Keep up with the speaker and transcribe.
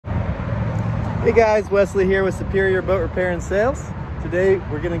Hey guys, Wesley here with Superior Boat Repair and Sales. Today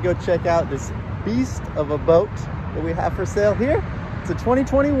we're gonna go check out this beast of a boat that we have for sale here. It's a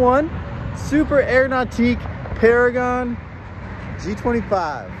 2021 Super Air Nautique Paragon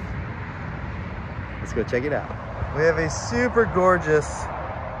G25. Let's go check it out. We have a super gorgeous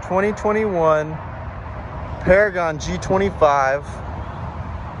 2021 Paragon G25,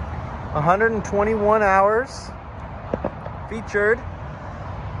 121 hours, featured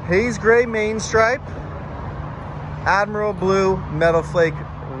haze gray main stripe, admiral blue metal flake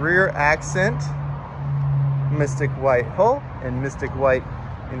rear accent, mystic white hull, and mystic white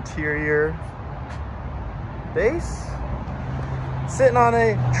interior base. Sitting on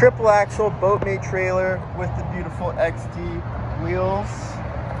a triple axle boatmate trailer with the beautiful XD wheels.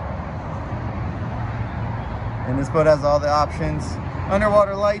 And this boat has all the options: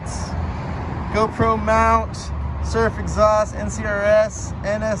 underwater lights, GoPro mount, surf exhaust, NCRS,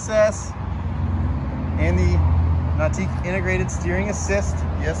 NSS, and the Nautique integrated steering assist.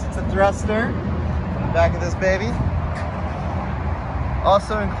 Yes, it's a thruster on the back of this baby.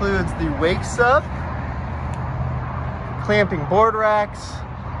 Also includes the wake sub, clamping board racks,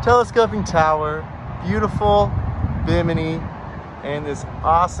 telescoping tower, beautiful bimini, and this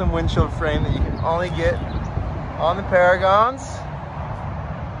awesome windshield frame that you can only get on the Paragons,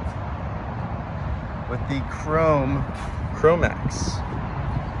 with the Chromax.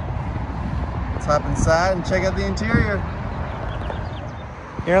 Let's hop inside and check out the interior.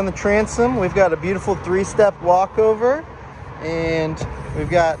 Here on the transom, we've got a beautiful 3-step walkover, and we've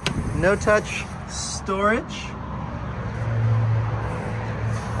got no-touch storage.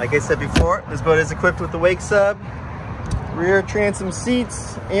 Like I said before, this boat is equipped with the wake sub, rear transom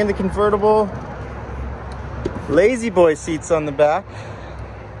seats, and the convertible lazy boy seats on the back.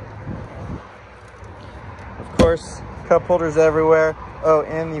 Of course, cup holders everywhere. Oh,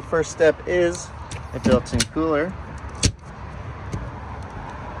 and the first step is a built-in cooler.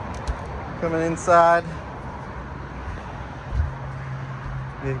 Coming inside,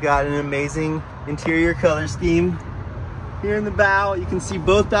 we've got an amazing interior color scheme. Here in the bow, you can see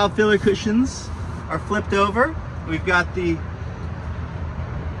both bow filler cushions are flipped over. We've got the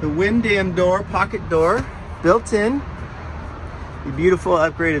wind dam door, pocket door, built in. The beautiful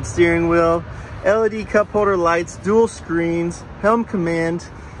upgraded steering wheel, LED cup holder lights, dual screens, helm command.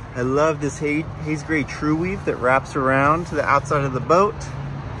 I love this haze gray true weave that wraps around to the outside of the boat.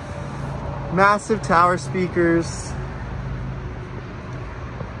 Massive tower speakers.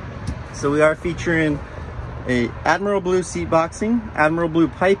 So we are featuring a admiral blue seat boxing, admiral blue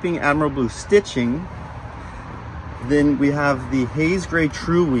piping, admiral blue stitching. Then we have the haze gray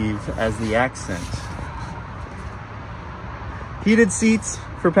true weave as the accent. Heated seats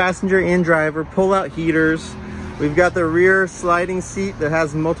for passenger and driver, pull-out heaters. We've got the rear sliding seat that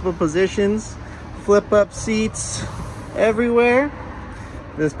has multiple positions, flip-up seats everywhere.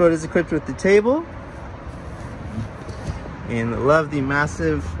 This boat is equipped with the table. And I love the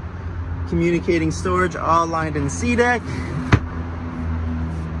massive communicating storage, all lined in C-deck.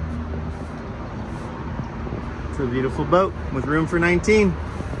 It's a beautiful boat with room for 19.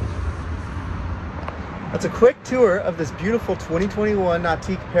 That's a quick tour of this beautiful 2021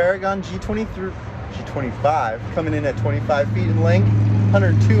 Nautique Paragon G25, coming in at 25 feet in length,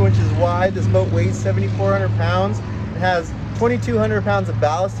 102 inches wide. This boat weighs 7,400 pounds. It has 2,200 pounds of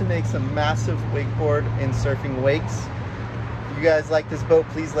ballast to make some massive wakeboard and surfing wakes. If you guys like this boat,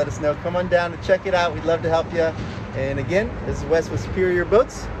 please let us know. Come on down to check it out. We'd love to help you. And again, this is Wes with Superior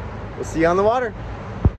Boats. We'll see you on the water.